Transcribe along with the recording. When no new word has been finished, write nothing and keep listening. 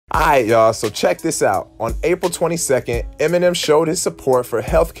Alright, y'all, so check this out. On April 22nd, Eminem showed his support for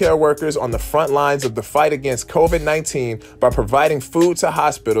healthcare workers on the front lines of the fight against COVID-19 by providing food to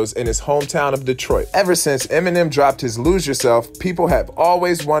hospitals in his hometown of Detroit. Ever since Eminem dropped his Lose Yourself, people have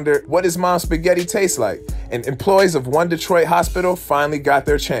always wondered what his mom's spaghetti tastes like, and employees of one Detroit hospital finally got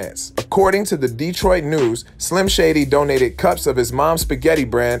their chance. According to the Detroit News, Slim Shady donated cups of his mom's spaghetti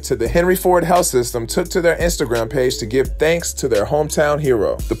brand to the Henry Ford Health System, took to their Instagram page to give thanks to their hometown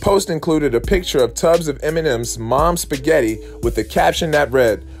hero. The post included a picture of tubs of Eminem's mom's spaghetti with a caption that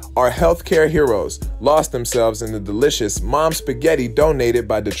read, "Our healthcare heroes lost themselves in the delicious mom spaghetti donated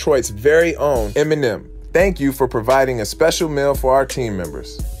by Detroit's very own Eminem. Thank you for providing a special meal for our team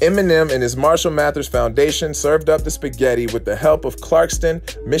members." Eminem and his Marshall Mathers Foundation served up the spaghetti with the help of Clarkston,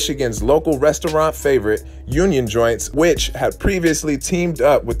 Michigan's local restaurant favorite, Union Joints, which had previously teamed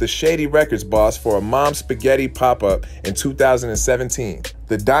up with the Shady Records boss for a mom spaghetti pop-up in 2017.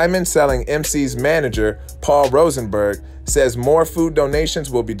 The diamond-selling MC's manager, Paul Rosenberg, says more food donations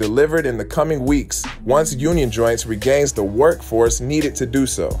will be delivered in the coming weeks once Union Joints regains the workforce needed to do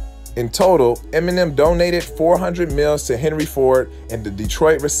so. In total, Eminem donated 400 meals to Henry Ford and the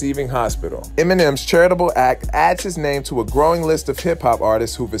Detroit Receiving Hospital. Eminem's charitable act adds his name to a growing list of hip-hop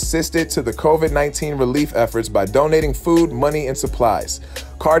artists who've assisted to the COVID-19 relief efforts by donating food, money, and supplies.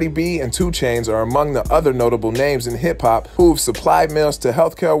 Cardi B and 2 Chainz are among the other notable names in hip-hop who've supplied meals to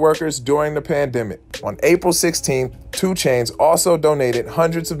healthcare workers during the pandemic. On April 16th, 2 Chainz also donated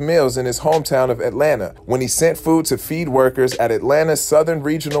hundreds of meals in his hometown of Atlanta when he sent food to feed workers at Atlanta's Southern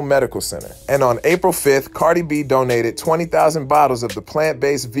Regional Medical Center. And on April 5th, Cardi B donated 20,000 bottles of the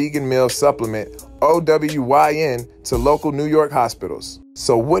plant-based vegan meal supplement OWYN to local New York hospitals.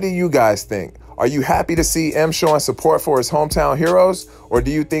 So what do you guys think? Are you happy to see M showing support for his hometown heroes, or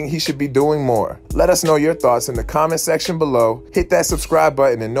do you think he should be doing more? Let us know your thoughts in the comment section below. Hit that subscribe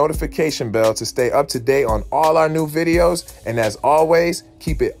button and notification bell to stay up to date on all our new videos. And as always,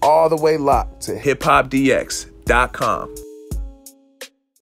 keep it all the way locked to hiphopdx.com.